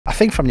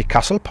think from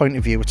Newcastle point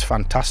of view it's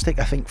fantastic.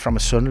 I think from a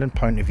Sunderland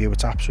point of view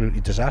it's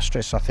absolutely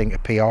disastrous. I think a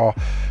PR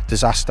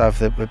disaster of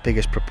the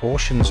biggest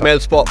proportions. Mail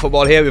Sport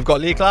Football here. We've got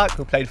Lee Clark,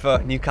 who played for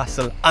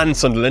Newcastle and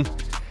Sunderland.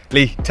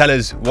 Lee, tell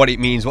us what it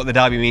means, what the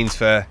derby means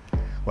for,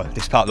 well,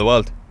 this part of the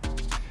world.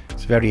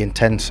 It's very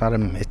intense,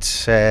 Adam.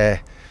 It's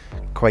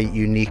quite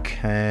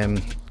unique.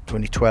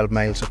 Only 12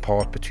 miles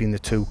apart between the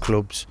two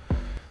clubs.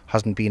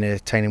 Hasn't been a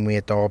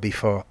Tyne-Wear derby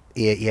for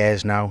 8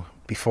 years now.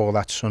 Before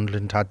that,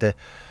 Sunderland had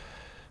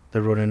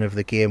the running of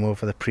the game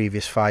over the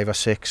previous 5 or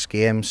 6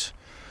 games.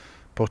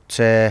 But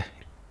an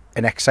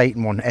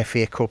exciting one.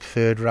 FA Cup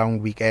third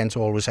round weekend's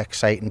always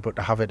exciting, but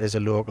to have it as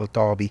a local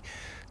derby,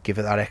 give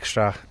it that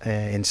extra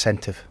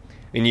incentive.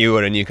 And you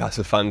were a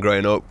Newcastle fan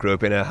growing up, grew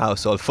up in a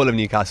household full of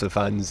Newcastle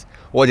fans.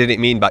 What did it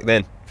mean back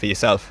then for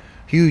yourself?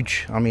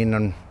 Huge. I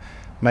mean,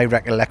 my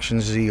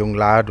recollections as a young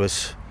lad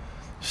was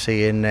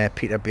seeing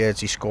Peter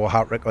Beardsley score a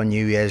hat-trick on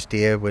New Year's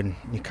Day when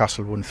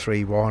Newcastle won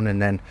 3-1,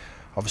 and then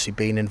obviously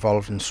being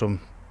involved in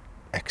some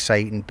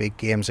exciting big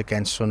games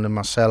against Sunderland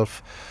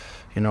myself,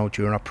 you know,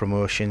 during our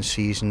promotion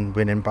season,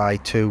 winning by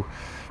 2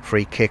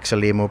 free kicks.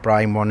 Liam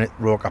O'Brien won at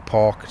Roker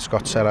Park,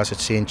 Scott Sellers at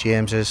St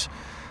James's,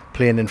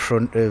 playing in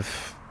front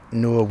of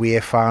no away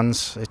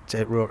fans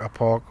at Roker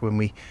Park when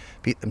we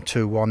beat them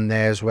 2-1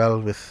 there as well,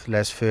 with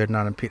Les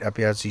Ferdinand and Peter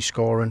Beardsley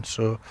scoring.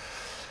 So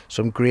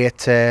some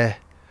great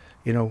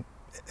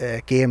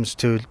games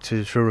to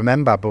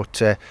remember. But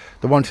the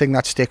one thing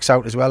that sticks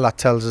out as well, that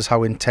tells us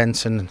how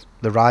intense and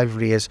the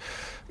rivalry is.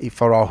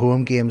 For our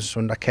home games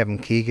under Kevin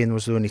Keegan,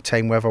 was the only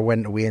time we ever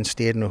went away and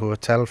stayed in a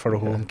hotel for a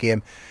home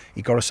game.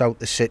 He got us out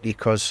the city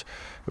because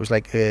it was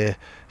like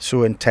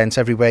so intense.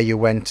 Everywhere you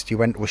went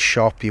to a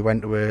shop, you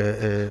went to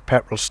a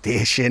petrol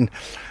station,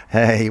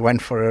 you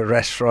went for a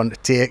restaurant, a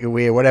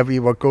takeaway, whatever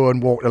you were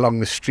going, walked along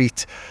the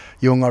street,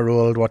 young or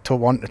old,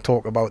 wanting to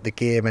talk about the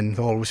game, and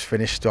always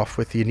finished off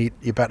with you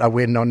better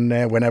win on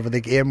whenever the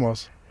game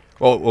was.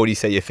 What would you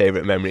say your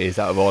favourite memory is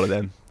out of all of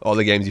them? All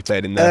the games you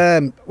played in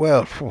there?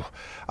 Well,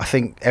 I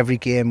think every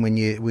game when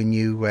you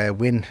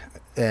win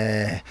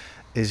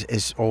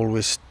is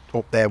always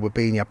up there with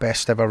being your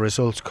best ever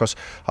results, because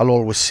I'll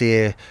always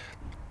say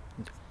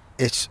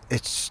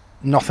it's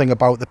nothing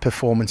about the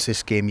performance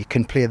this game. You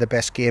can play the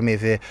best game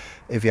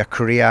of your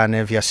career and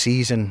of your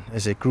season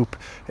as a group,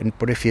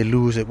 but if you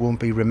lose, it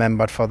won't be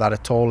remembered for that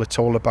at all. It's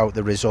all about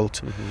the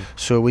result.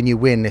 So when you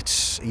win,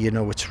 it's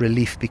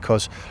relief,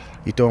 because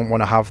you don't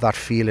want to have that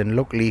feeling.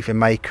 Luckily in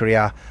my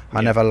career,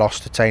 I never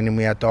lost a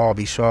Tyne-Wear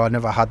derby, so I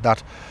never had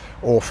that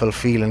awful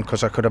feeling,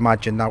 because I could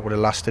imagine that would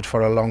have lasted for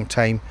a long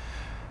time.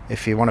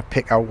 If you want to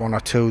pick out one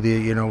or two,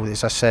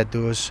 as I said,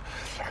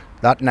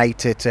 that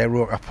night at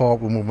Roker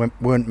Park, when we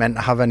weren't meant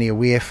to have any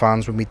away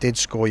fans, when we did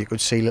score, you could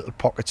see little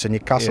pockets of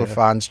Newcastle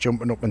fans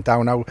jumping up and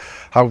down.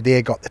 How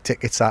they got the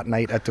tickets that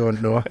night, I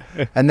don't know.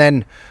 And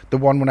then the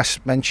one when I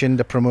mentioned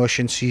the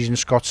promotion season,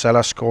 Scott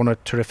Sellers scoring a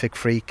terrific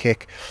free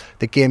kick.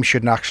 The game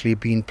shouldn't actually have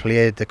been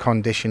played. The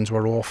conditions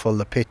were awful.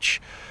 The pitch,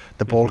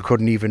 the ball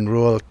couldn't even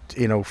roll,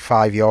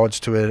 5 yards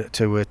to a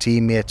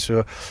teammate.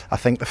 So I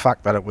think the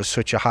fact that it was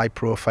such a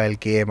high-profile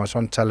game, I was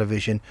on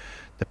television,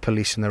 the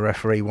police and the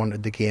referee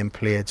wanted the game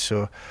played,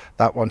 so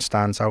that one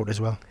stands out as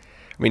well.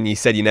 I mean, you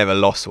said you never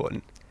lost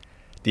one.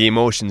 The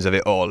emotions of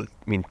it all, I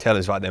mean, tell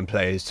us about them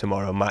players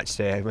tomorrow, match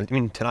day. I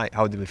mean, tonight,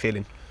 how are they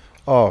feeling?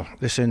 Oh,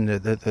 listen,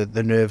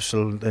 the nerves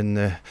and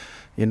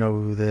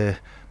the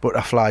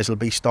butterflies will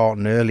be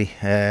starting early.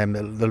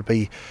 They'll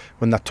be,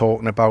 when they're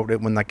talking about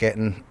it, when they're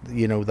getting,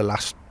 the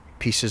last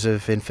pieces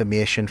of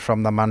information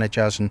from the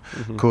managers and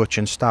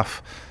coaching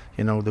staff,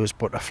 those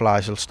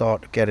butterflies will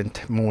start getting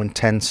more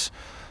intense.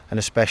 And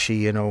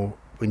especially,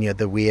 when you're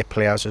the away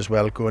players as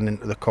well, going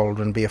into the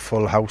Cauldron, be a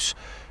full house.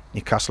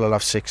 Newcastle will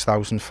have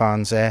 6,000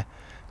 fans there,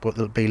 but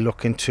they'll be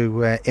looking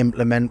to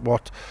implement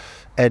what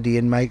Eddie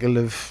and Michael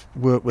have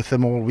worked with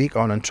them all week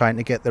on, and trying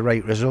to get the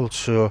right results.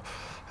 So,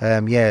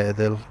 I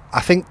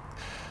think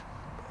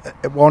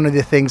one of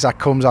the things that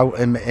comes out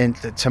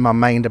to my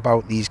mind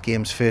about these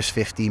games, first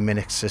 15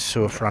 minutes is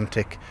so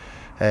frantic.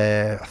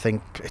 I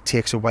think it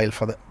takes a while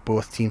for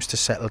both teams to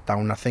settle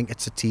down. I think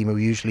it's a team who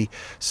usually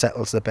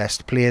settles the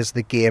best, plays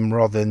the game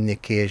rather than the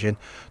occasion,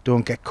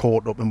 don't get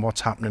caught up in what's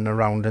happening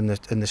around in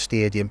the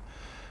stadium,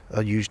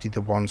 are usually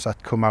the ones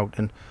that come out.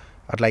 And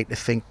I'd like to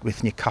think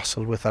with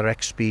Newcastle, with their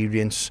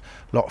experience,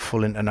 a lot of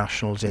full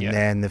internationals in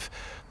there, and they've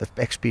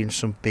experienced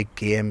some big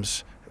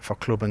games for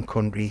club and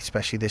country,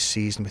 especially this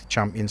season with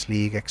Champions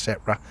League,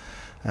 etc.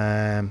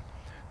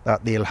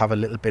 That they'll have a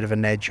little bit of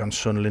an edge on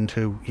Sunderland,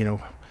 who,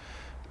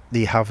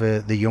 they have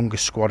the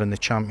youngest squad in the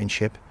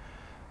Championship,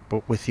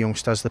 but with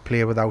youngsters they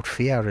play without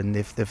fear, and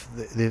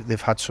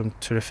they've had some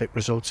terrific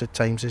results at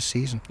times this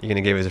season. You're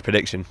going to give us a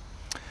prediction?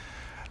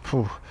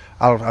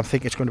 I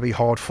think it's going to be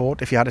hard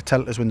fought. If you had to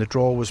tell us when the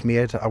draw was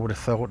made, I would have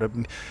thought that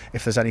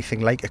if there's anything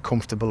like a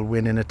comfortable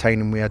win in a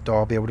Tyne-Wear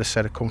derby, I would have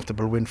said a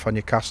comfortable win for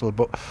Newcastle.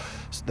 But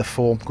the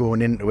form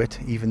going into it,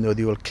 even though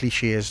the old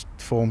cliche is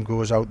form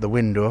goes out the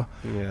window,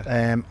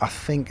 I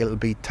think it'll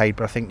be tight,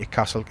 but I think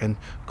Newcastle can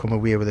come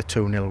away with a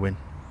 2-0 win.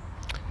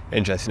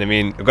 Interesting. I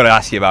mean, I've got to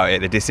ask you about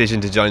it. The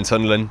decision to join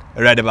Sunderland.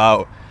 I read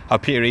about how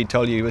Peter Reid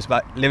told you it was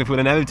about Liverpool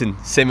and Everton.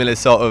 Similar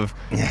sort of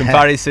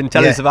comparison.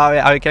 Tell us about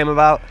it, how it came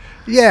about.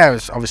 Yeah, it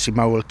was obviously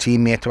my old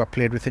teammate who I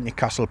played with in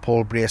Newcastle,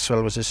 Paul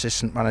Bracewell, was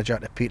assistant manager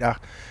to Peter.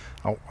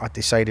 I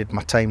decided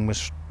my time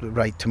was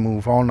right to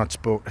move on. I'd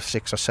spoke to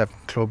 6 or 7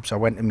 clubs. I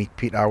went to meet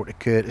Peter out of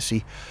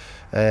courtesy,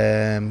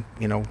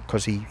 you know,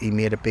 because he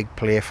made a big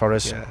play for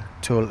us. Yeah.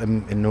 Told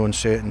him in no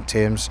uncertain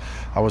terms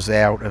I was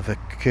there out of a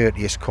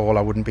courteous call.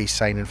 I wouldn't be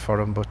signing for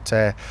him, but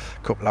a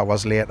couple of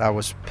hours later I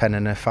was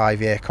penning a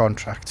 5-year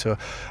contract. So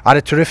I had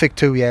a terrific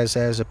 2 years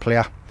there as a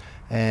player.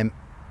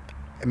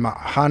 My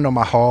hand on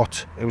my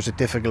heart, it was a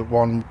difficult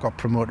one. Got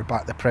promoted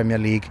back to the Premier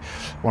League.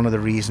 One of the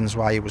reasons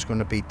why it was going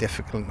to be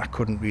difficult and I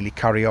couldn't really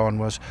carry on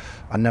was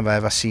I never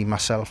ever see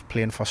myself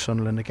playing for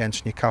Sunderland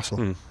against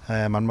Newcastle.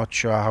 I'm not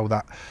sure how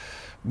that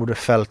would have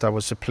felt. I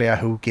was a player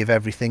who gave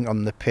everything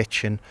on the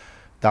pitch, and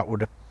that would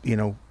have, you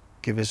know,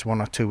 give us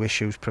 1 or 2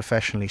 issues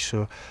professionally.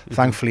 So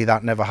thankfully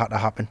that never had to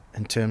happen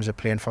in terms of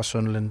playing for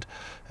Sunderland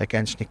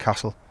against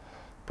Newcastle.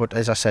 But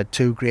as I said,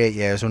 2 great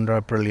years under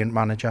a brilliant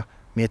manager.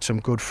 Made some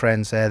good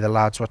friends there. The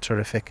lads were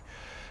terrific,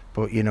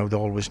 but you know, they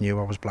always knew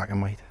I was black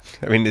and white.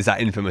 I mean, there's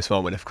that infamous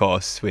moment, of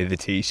course, with the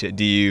T-shirt.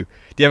 Do you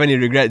have any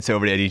regrets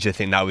over it? Or do you just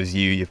think that was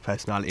you, your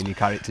personality and your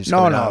character?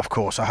 No, of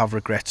course I have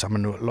regrets. I'm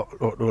an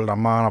older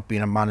man. I've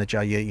been a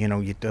manager. You know,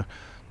 you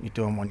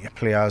don't want your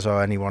players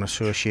or anyone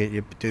associate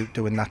you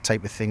doing that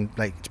type of thing.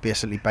 Like, it's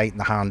basically biting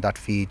the hand that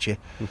feeds you.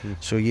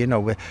 So you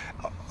know,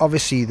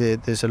 obviously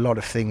there's a lot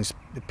of things.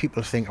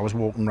 People think I was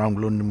walking around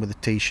London with a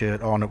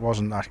T-shirt on. It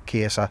wasn't that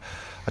case. I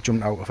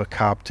jumped out of a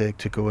cab to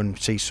go and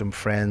see some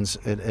friends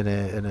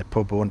in a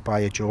pub owned by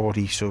a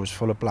Geordie, so it was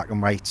full of black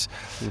and whites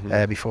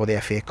before the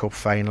FA Cup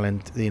final,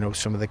 and you know,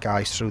 some of the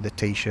guys threw the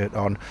T-shirt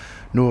on.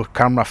 No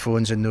camera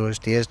phones in those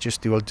days,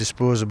 just the old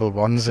disposable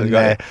ones, and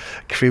a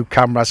few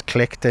cameras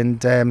clicked,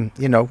 and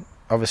you know,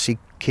 obviously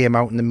came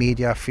out in the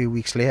media a few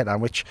weeks later,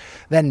 which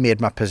then made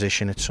my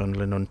position at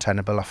Sunderland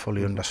untenable. I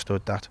fully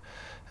understood that.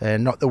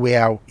 Not the way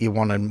how you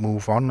want to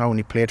move on. I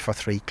only played for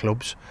 3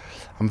 clubs.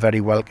 I'm very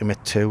welcome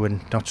at 2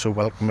 and not so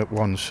welcome at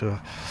 1. So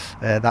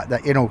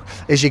that you know,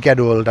 as you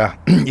get older,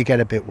 you get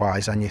a bit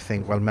wise and you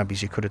think, well, maybe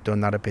you could have done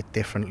that a bit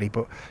differently,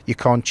 but you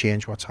can't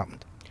change what's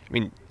happened. I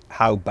mean,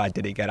 how bad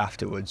did it get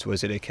afterwards?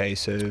 Was it a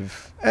case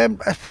of... I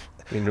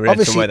mean, I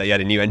read somewhere that you had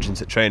a new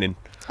entrance at training.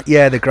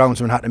 Yeah, the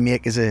groundsman had to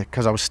make us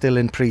because I was still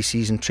in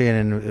pre-season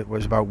training. It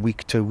was about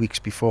 2 weeks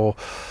before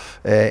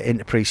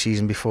into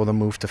pre-season before the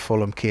move to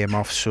Fulham came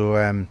off. So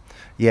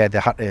yeah, they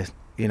had to,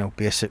 you know,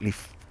 basically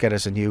get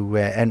us a new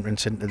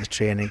entrance into the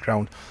training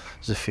ground.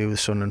 There's a few of the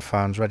Sunderland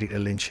fans ready to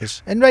lynch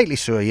us, and rightly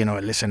so. You know,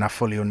 listen, I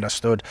fully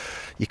understood.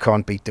 You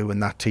can't be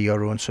doing that to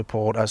your own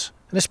supporters.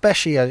 And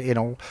especially, you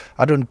know,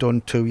 I'd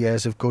done 2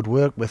 years of good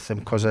work with them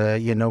because,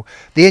 you know,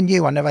 they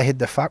knew I never hid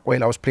the fact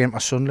while I was playing for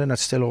Sunderland. I'd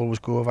still always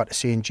go over to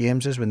St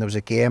James's when there was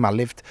a game. I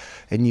lived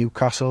in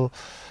Newcastle.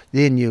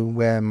 They knew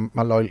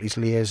my loyalties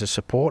lay as a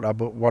supporter,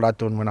 but what I'd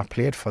done when I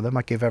played for them,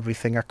 I gave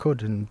everything I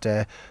could, and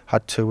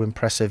had 2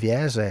 impressive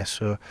years there.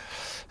 So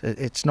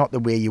it's not the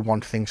way you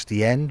want things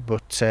to end,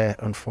 but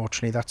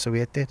unfortunately that's the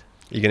way it did.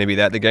 Are you going to be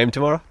there at the game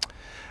tomorrow?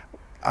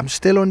 I'm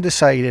still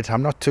undecided.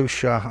 I'm not too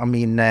sure. I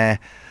mean...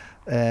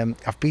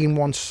 I've been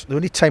once. The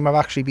only time I've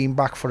actually been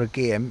back for a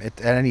game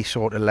at any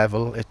sort of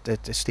level at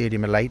the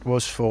Stadium of Light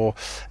was for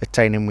a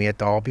Tyne-Wear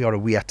derby, or a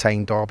Wear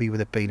Tyne derby, with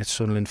it being at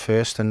Sunderland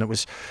first, and it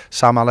was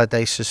Sam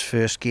Allardyce's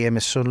first game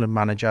as Sunderland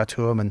manager at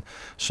home, and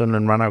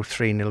Sunderland ran out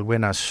 3-0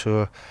 winners.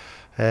 So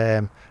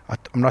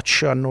I'm not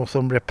sure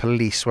Northumbria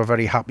Police were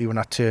very happy when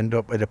I turned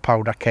up at a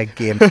powder keg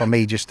game for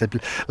me, just to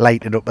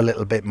light it up a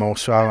little bit more.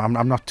 So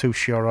I'm not too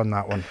sure on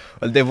that one.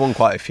 Well, they've won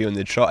quite a few in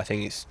the trot. I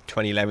think it's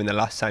 2011 the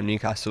last time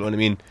Newcastle won. I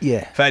mean,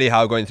 yeah, Fairly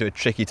Howe going through a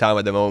tricky time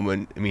at the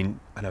moment. I mean,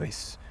 I know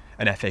it's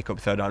an FA Cup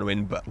third round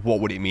win, but what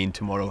would it mean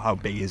tomorrow? How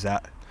big is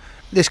that?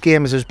 This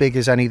game is as big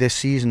as any this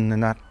season,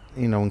 and that,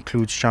 you know,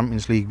 includes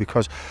Champions League,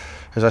 because,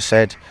 as I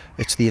said,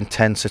 it's the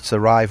intense, it's the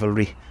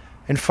rivalry.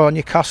 And for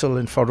Newcastle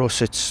and for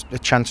us, it's a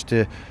chance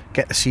to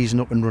get the season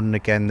up and running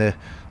again.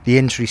 The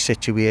injury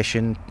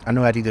situation, I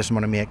know Eddie doesn't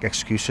want to make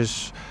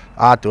excuses.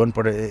 I don't,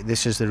 but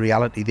this is the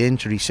reality. The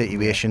injury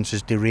situations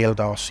has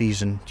derailed our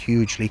season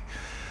hugely.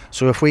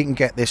 So if we can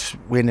get this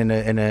win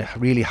in a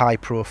really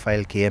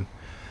high-profile game,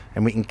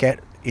 and we can get,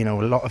 you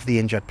know, a lot of the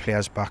injured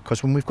players back,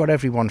 because when we've got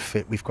everyone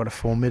fit, we've got a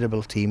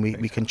formidable team.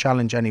 We can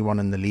challenge anyone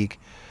in the league.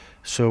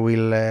 So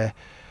we'll...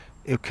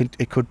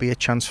 It could be a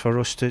chance for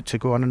us to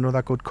go on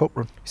another good cup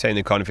run. Saying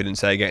the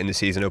confidence there, getting the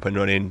season up and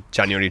running,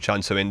 January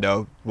transfer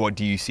window, what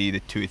do you see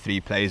the 2 or 3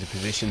 players or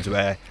positions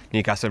where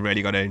Newcastle have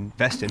really got to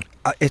invest in?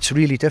 It's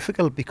really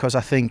difficult, because I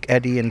think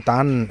Eddie and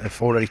Dan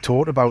have already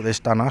talked about this,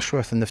 Dan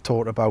Ashworth, and they've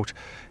talked about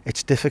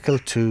it's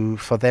difficult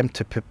for them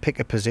to pick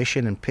a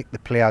position and pick the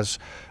players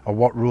or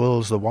what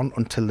roles they want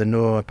until they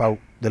know about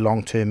the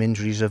long-term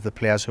injuries of the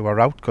players who are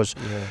out, because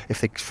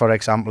if they, for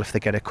example, if they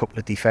get a couple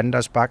of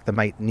defenders back, they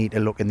might need to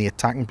look in the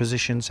attacking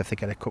positions. If they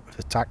get a couple of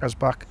attackers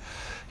back,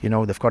 you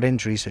know, they've got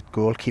injuries at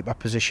goalkeeper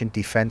position,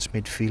 defence,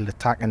 midfield,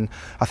 attack, and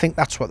I think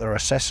that's what they're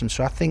assessing.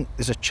 So I think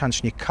there's a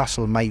chance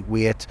Newcastle might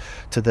wait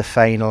to the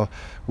final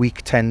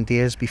week, 10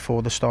 days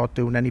before they start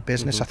doing any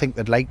business. I think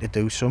they'd like to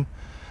do some.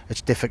 It's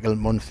a difficult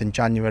month in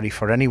January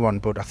for anyone,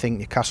 but I think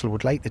Newcastle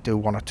would like to do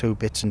 1 or 2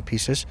 bits and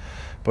pieces.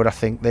 But I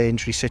think the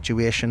injury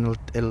situation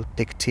will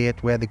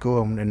dictate where they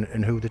go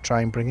and who they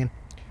try and bring in.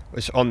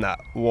 Which, on that,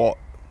 what,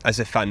 as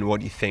a fan,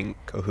 what do you think,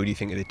 or who do you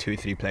think are the 2 or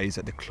 3 players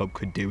that the club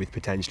could do with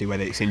potentially,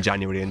 whether it's in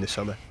January or in the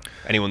summer?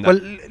 Anyone that...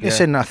 Well,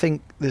 listen, I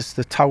think there's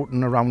the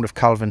touting around of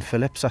Calvin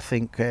Phillips. I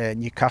think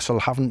Newcastle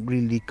haven't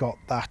really got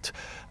that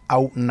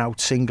out-and-out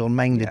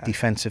single-minded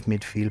defensive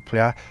midfield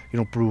player. You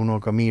know, Bruno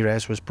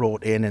Gomes was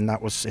brought in and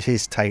that was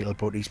his title,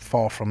 but he's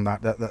far from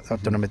that. That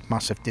done him a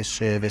massive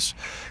disservice.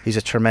 He's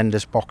a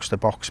tremendous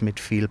box-to-box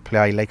midfield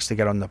player. He likes to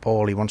get on the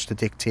ball. He wants to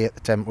dictate the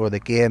tempo of the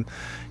game.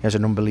 He has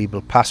an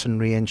unbelievable passing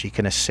range. He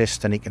can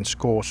assist and he can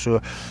score.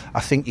 So I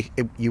think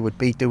you would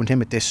be doing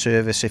him a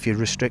disservice if you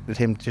restricted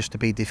him just to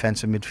be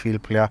defensive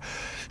midfield player.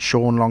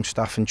 Sean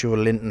Longstaff and Joe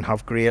Linton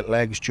have great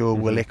legs. Joe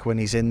Willock when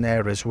he's in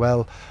there as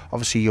well.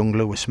 Obviously, young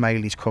Lewis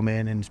Smiley's come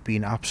in and has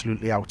been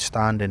absolutely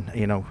outstanding,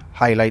 you know,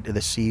 highlight of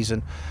the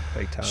season.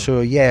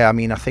 So yeah, I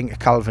mean, I think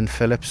Calvin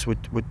Phillips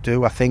would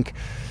do. I think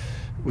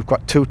we've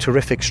got 2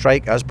 terrific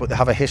strikers, but they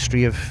have a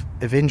history of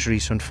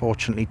injuries,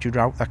 unfortunately,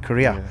 throughout their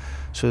career.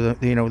 So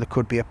that, you know, there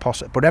could be a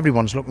possible, but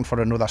everyone's looking for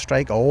another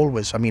striker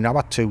always. I mean,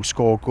 our 2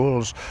 score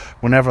goals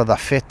whenever they're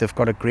fit. They've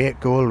got a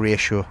great goal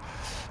ratio,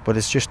 but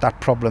it's just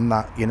that problem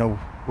that, you know,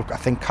 I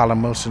think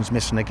Callum Wilson's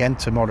missing again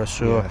tomorrow.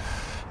 So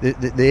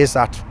there's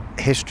that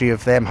history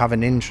of them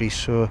having injuries.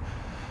 So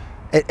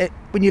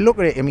when you look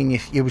at it, I mean,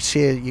 you would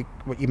say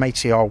you might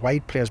say are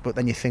wide players, but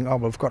then you think, oh,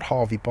 we've got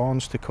Harvey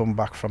Barnes to come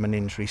back from an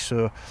injury.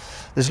 So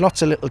there's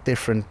lots of little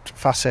different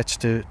facets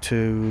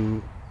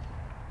to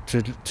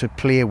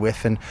play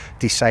with and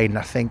decide. And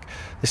I think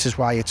this is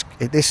why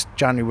this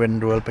January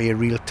window will be a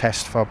real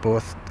test for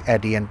both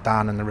Eddie and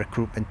Dan and the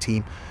recruitment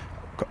team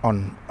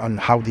on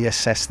how they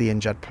assess the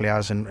injured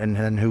players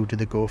and who do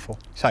they go for.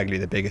 It's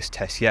arguably the biggest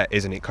test yet,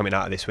 isn't it, coming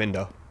out of this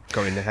window?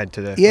 Going ahead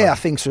to the... Yeah, I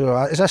think so.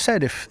 As I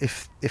said,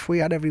 if we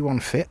had everyone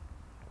fit,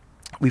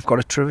 we've got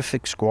a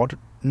terrific squad.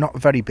 Not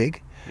very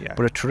big,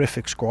 but a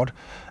terrific squad.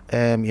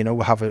 You know,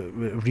 we have a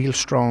real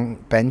strong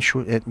bench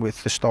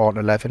with the start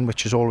 11,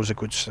 which is always a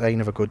good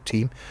sign of a good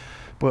team.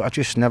 But I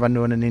just never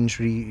known an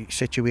injury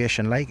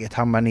situation like it.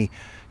 How many,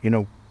 you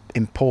know,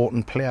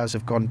 important players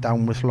have gone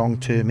down with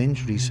long-term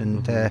injuries,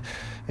 and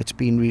it's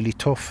been really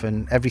tough.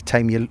 And every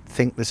time you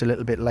think there's a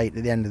little bit light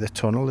at the end of the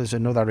tunnel, there's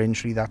another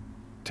injury that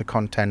to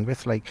contend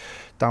with, like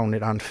down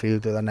at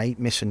Anfield the other night,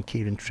 missing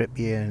Kieran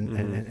Trippier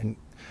and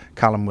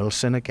Callum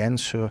Wilson again.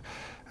 So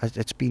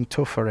it's been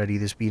tough already.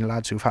 There's been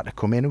lads who've had to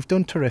come in who've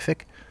done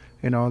terrific.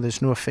 You know,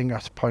 there's no finger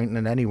pointing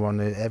at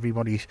anyone.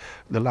 Everybody,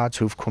 the lads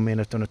who've come in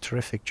have done a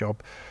terrific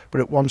job.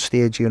 But at one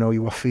stage, you know,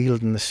 you were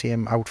fielding the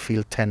same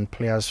outfield 10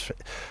 players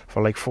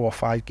for like 4 or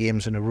 5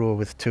 games in a row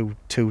with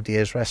two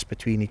days rest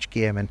between each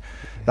game, and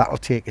that'll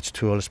take its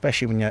toll,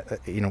 especially when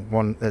you know,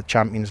 won the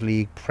Champions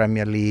League,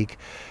 Premier League,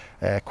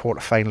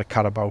 quarter-final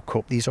Carabao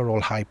Cup. These are all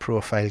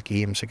high-profile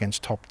games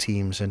against top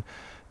teams, and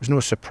there's no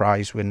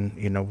surprise when,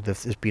 you know,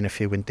 there's been a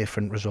few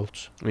indifferent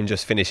results. I mean,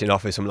 just finishing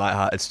off with some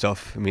light-hearted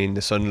stuff. I mean,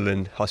 the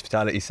Sunderland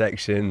hospitality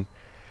section,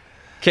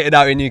 kitted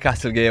out in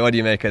Newcastle game. What do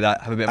you make of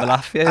that? Have a bit of a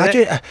laugh?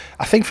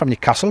 I think from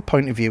Newcastle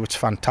point of view, it's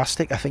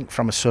fantastic. I think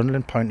from a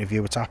Sunderland point of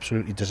view, it's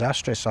absolutely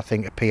disastrous. I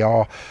think a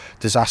PR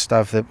disaster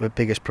of the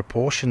biggest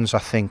proportions. I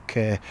think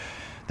the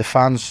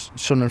fans,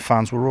 Sunderland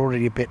fans, were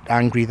already a bit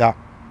angry that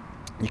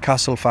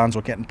Newcastle fans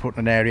were getting put in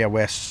an area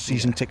where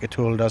season ticket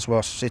holders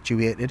were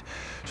situated,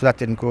 so that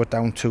didn't go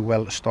down too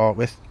well to start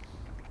with.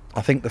 I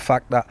think the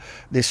fact that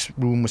this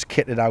room was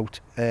kitted out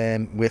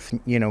with,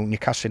 you know,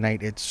 Newcastle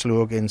United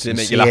slogans and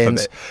sayings, you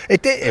laugh a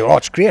bit?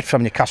 It's great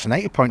from Newcastle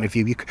United point of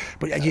view,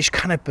 but I just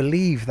cannot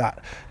believe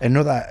that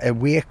another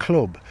away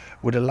club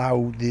would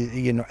allow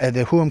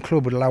the home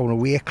club would allow an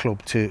away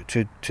club to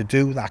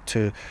do that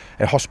to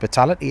a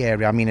hospitality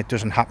area. I mean, it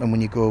doesn't happen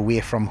when you go away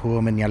from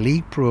home in your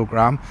league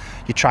programme.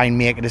 You try and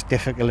make it as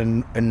difficult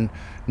and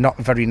not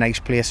very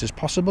nice place as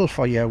possible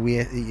for your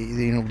away,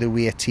 you know, the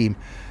away team.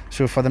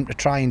 So for them to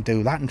try and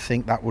do that and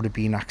think that would have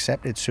been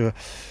accepted. So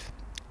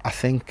I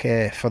think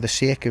for the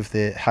sake of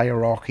the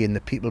hierarchy and the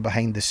people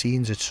behind the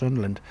scenes at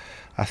Sunderland,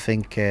 I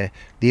think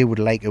they would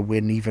like a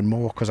win even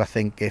more, because I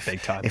think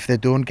if they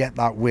don't get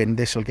that win,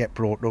 this will get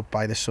brought up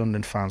by the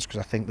Sunderland fans, because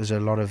I think there's a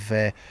lot of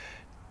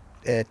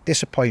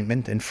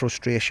disappointment and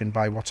frustration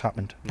by what's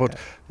happened. But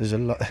there's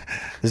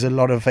a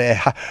lot of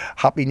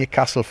happy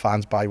Newcastle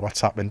fans by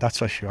what's happened, that's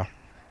for sure.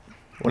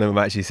 One of them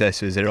actually says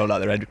to us, they rolled out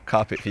the red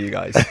carpet for you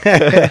guys.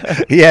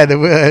 Yeah, they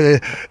were.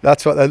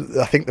 That's what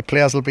I think the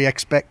players will be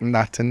expecting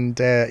that. And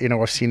you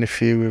know, I've seen a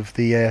few of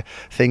the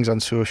things on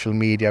social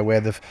media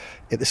where they've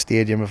at the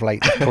stadium have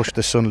like pushed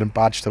the Sunderland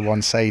badge to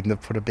one side and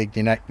they've put a big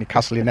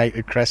Newcastle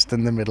United crest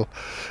in the middle.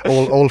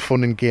 All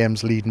fun and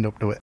games leading up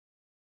to it.